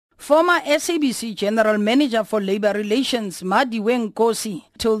Former SABC General Manager for Labour Relations, Madiwe Nkosi,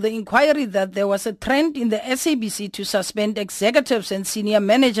 told the inquiry that there was a trend in the SABC to suspend executives and senior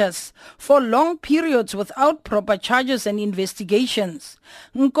managers for long periods without proper charges and investigations.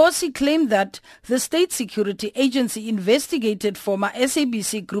 Nkosi claimed that the State Security Agency investigated former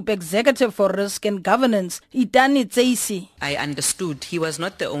SABC Group Executive for Risk and Governance, Itani Tseisi. I understood he was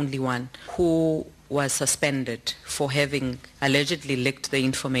not the only one who was suspended for having allegedly leaked the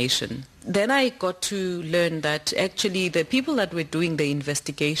information. Then I got to learn that actually the people that were doing the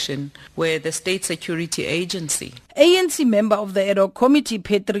investigation were the State Security Agency. ANC member of the Ad Hoc Committee,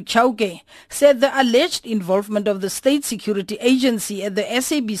 Patrick Chauke, said the alleged involvement of the State Security Agency at the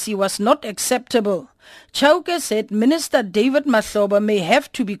SABC was not acceptable. Chauke said Minister David Mahloba may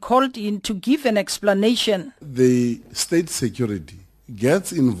have to be called in to give an explanation. The state security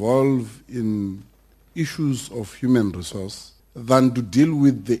gets involved in issues of human resource than to deal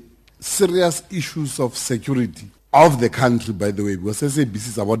with the serious issues of security of the country, by the way, because SABC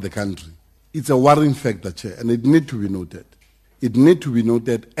is about the country. It's a worrying factor, Chair, and it needs to be noted. It needs to be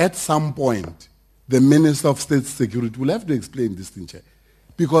noted at some point, the Minister of State Security will have to explain this thing, Chair.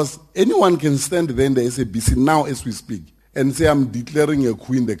 Because anyone can stand there in the SABC now as we speak and say, I'm declaring a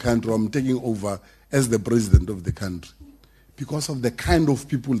coup in the country, I'm taking over as the president of the country. Because of the kind of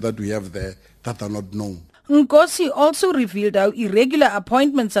people that we have there that are not known. Nkosi also revealed how irregular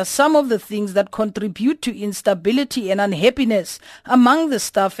appointments are some of the things that contribute to instability and unhappiness among the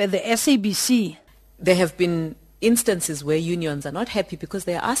staff at the SABC. There have been instances where unions are not happy because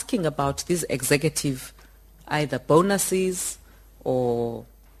they are asking about these executive either bonuses or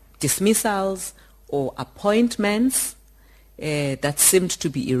dismissals or appointments that seemed to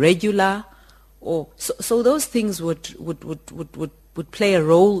be irregular. So those things would play a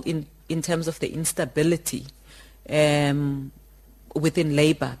role in terms of the instability within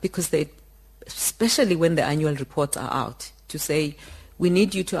labor, because they, especially when the annual reports are out, to say we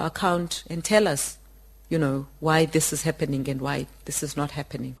need you to account and tell us, why this is happening and why this is not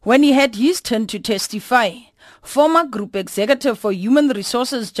happening. When he had his turn to testify, former Group Executive for Human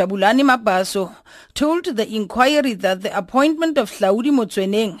Resources Jabulani Mabaso told the inquiry that the appointment of Hlaudi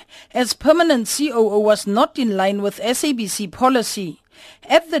Motsoeneng as permanent COO was not in line with SABC policy.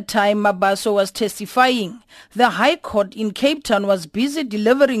 At the time Mabaso was testifying, the High Court in Cape Town was busy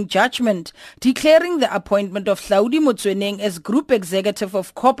delivering judgment, declaring the appointment of Hlaudi Motsoeneng as Group Executive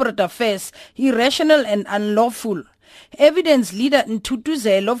of Corporate Affairs irrational and unlawful. Evidence leader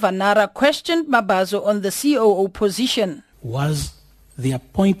Ntutuzelo Vanara questioned Mabaso on the COO position. Was the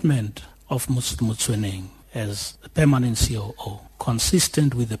appointment of Motsoeneng as the permanent COO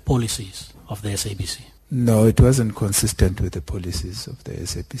consistent with the policies of the SABC? No, it wasn't consistent with the policies of the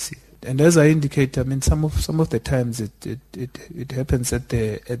SABC. And as I indicate, some of the times it happens at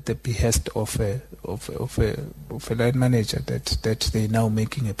the behest of a line manager that they're now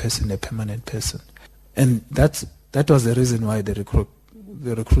making a person a permanent person, and that was the reason why the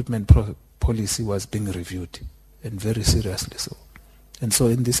recruitment policy was being reviewed, and very seriously so. And so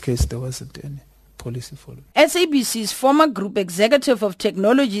in this case, there wasn't any policy followed. SABC's former Group Executive of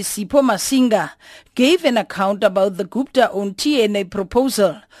Technology, Sipho Masinga, gave an account about the Gupta-owned TNA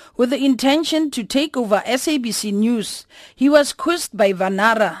proposal with the intention to take over SABC News. He was quizzed by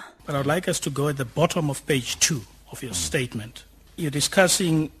Vanara. But I would like us to go at the bottom of page 2 of your statement. You're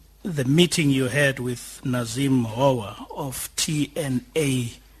discussing the meeting you had with Nazim Hoa of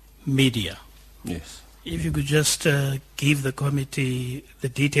TNA Media. Yes. If you could just give the committee the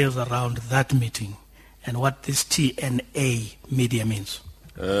details around that meeting and what this TNA Media means.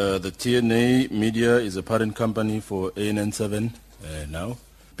 The TNA Media is a parent company for ANN7 now.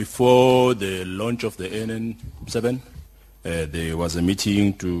 Before the launch of the ANN7, there was a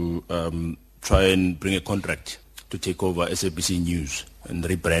meeting to try and bring a contract to take over SABC News and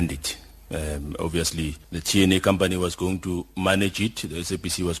rebrand it. Obviously, the TNA company was going to manage it. The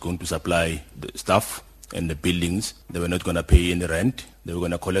SABC was going to supply the staff and the buildings. They were not going to pay any rent. They were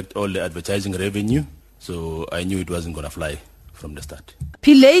going to collect all the advertising revenue. So I knew it wasn't going to fly from the start.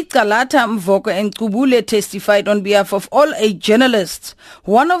 Pillay Kalata Mvoko and Kubule testified on behalf of all 8 journalists.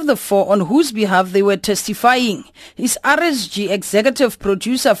 One of the 4 on whose behalf they were testifying is RSG executive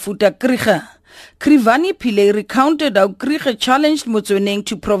producer Futa Krige. Krivani Pillay recounted how Krige challenged Motsoeneng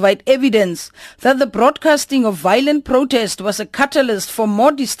to provide evidence that the broadcasting of violent protest was a catalyst for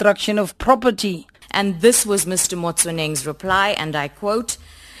more destruction of property. And this was Mr. Motsoeneng's reply, and I quote,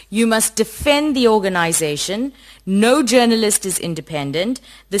 "You must defend the organization. No journalist is independent.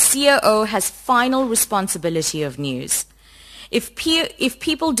 The COO has final responsibility of news. If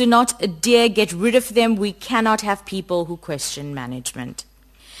people do not dare get rid of them, we cannot have people who question management.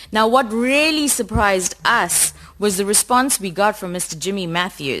 Now, what really surprised us was the response we got from Mr. Jimmy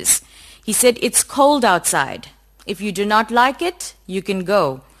Matthews. He said, "It's cold outside. If you do not like it, you can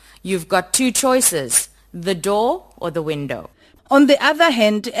go. You've got two choices, the door or the window." On the other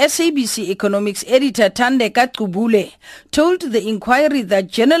hand, SABC economics editor Thandeka Qubule told the inquiry that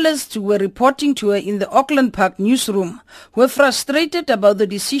journalists who were reporting to her in the Auckland Park newsroom were frustrated about the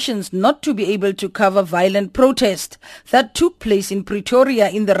decisions not to be able to cover violent protest that took place in Pretoria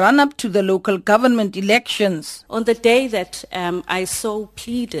in the run-up to the local government elections. On the day that I so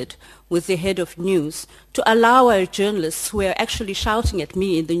pleaded with the head of news to allow our journalists who were actually shouting at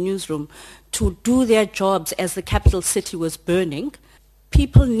me in the newsroom to do their jobs as the capital city was burning,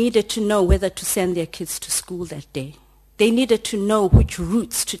 people needed to know whether to send their kids to school that day. They needed to know which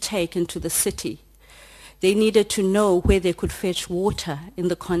routes to take into the city. They needed to know where they could fetch water in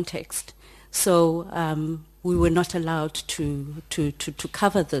the context. So we were not allowed to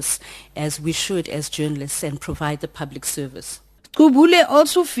cover this as we should as journalists and provide the public service. Qubule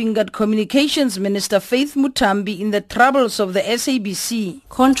also fingered Communications Minister Faith Muthambi in the troubles of the SABC.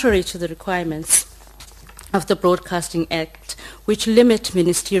 Contrary to the requirements of the Broadcasting Act, which limit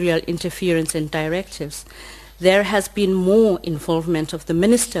ministerial interference and directives, there has been more involvement of the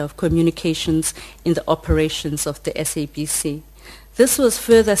Minister of Communications in the operations of the SABC. This was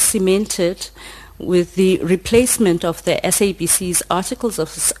further cemented with the replacement of the SABC's Articles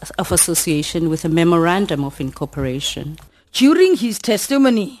of Association with a Memorandum of Incorporation. During his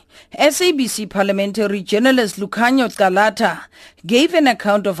testimony, SABC parliamentary journalist Lukhanyo Calata gave an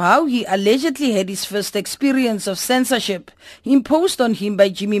account of how he allegedly had his first experience of censorship imposed on him by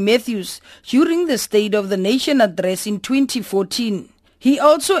Jimmy Matthews during the State of the Nation address in 2014. He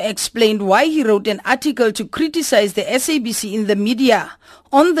also explained why he wrote an article to criticize the SABC in the media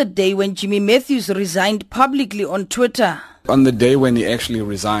on the day when Jimmy Matthews resigned publicly on Twitter. On the day when he actually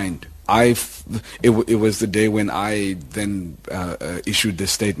resigned, it was the day when I then issued the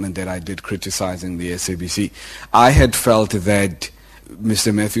statement that I did criticizing the SABC. I had felt that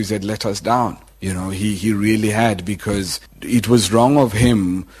Mr. Matthews had let us down. You know, he really had, because it was wrong of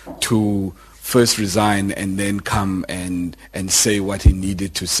him to first resign and then come and say what he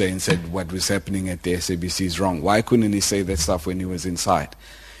needed to say and said what was happening at the SABC is wrong. Why couldn't he say that stuff when he was inside?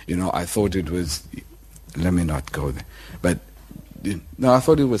 You know, I thought it was, let me not go there, but no, I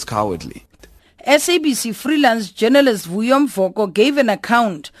thought it was cowardly. SABC freelance journalist Vuyo Mvoko gave an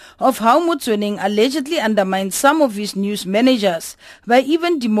account of how Motsweneng allegedly undermined some of his news managers by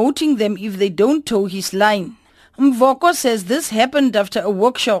even demoting them if they don't toe his line. Mvoko says this happened after a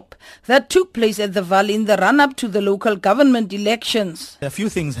workshop that took place at the Valley in the run-up to the local government elections. A few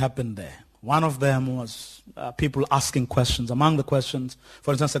things happened there. One of them was people asking questions. Among the questions,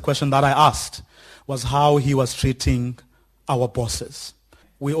 for instance, the question that I asked was how he was treating our bosses.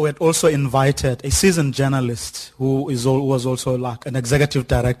 We had also invited a seasoned journalist who was also like an executive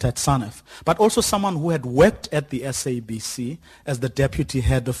director at SANEF, but also someone who had worked at the SABC as the deputy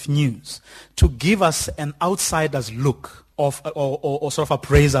head of news, to give us an outsider's look of or sort of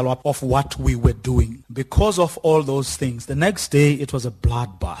appraisal of what we were doing. Because of all those things, the next day it was a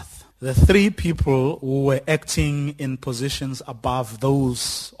bloodbath. The three people who were acting in positions above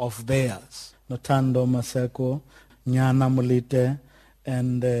those of theirs, Nothando Maseko, Nyana Molite,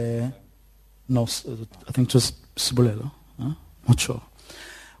 and I think just Sibulelo, not sure,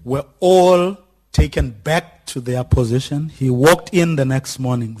 were all taken back to their position. He walked in the next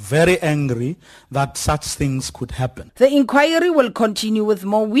morning very angry that such things could happen. The inquiry will continue with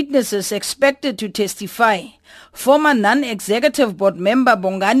more witnesses expected to testify. Former non-executive board member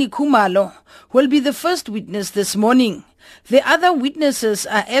Bongani Khumalo will be the first witness this morning. The other witnesses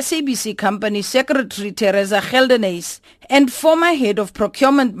are SABC Company Secretary Teresa Geldenhuys and former head of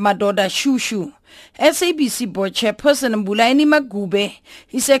procurement Madoda Shushu. SABC board chairperson Mbulaini Magube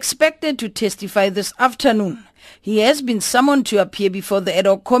is expected to testify this afternoon. He has been summoned to appear before the ad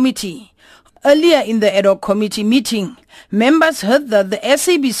hoc committee. Earlier in the ad hoc committee meeting, members heard that the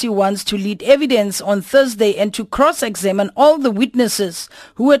SABC wants to lead evidence on Thursday and to cross-examine all the witnesses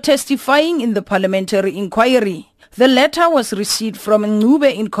who were testifying in the parliamentary inquiry. The letter was received from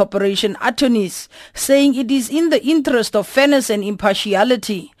Ngube Incorporation attorneys, saying it is in the interest of fairness and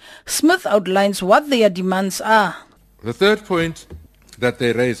impartiality. Smith outlines what their demands are. The third point that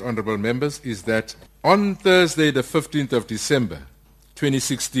they raise, honourable members, is that on Thursday, the 15th of December,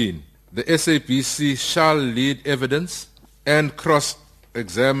 2016, the SABC shall lead evidence and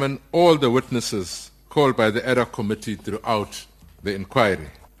cross-examine all the witnesses called by the ad hoc committee throughout the inquiry,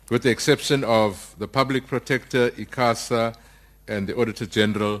 with the exception of the Public Protector, ICASA, and the Auditor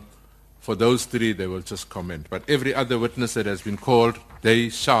General. For those three, they will just comment. But every other witness that has been called they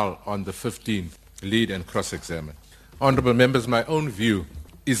shall on the 15th lead and cross-examine. Honourable members, my own view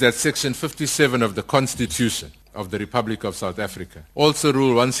is that Section 57 of the Constitution of the Republic of South Africa, also Rule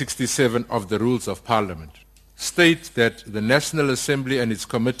 167 of the Rules of Parliament, state that the National Assembly and its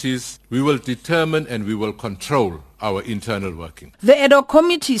committees, we will determine and we will control our internal working. The ad hoc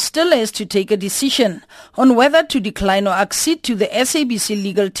committee still has to take a decision on whether to decline or accede to the SABC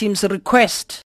legal team's request.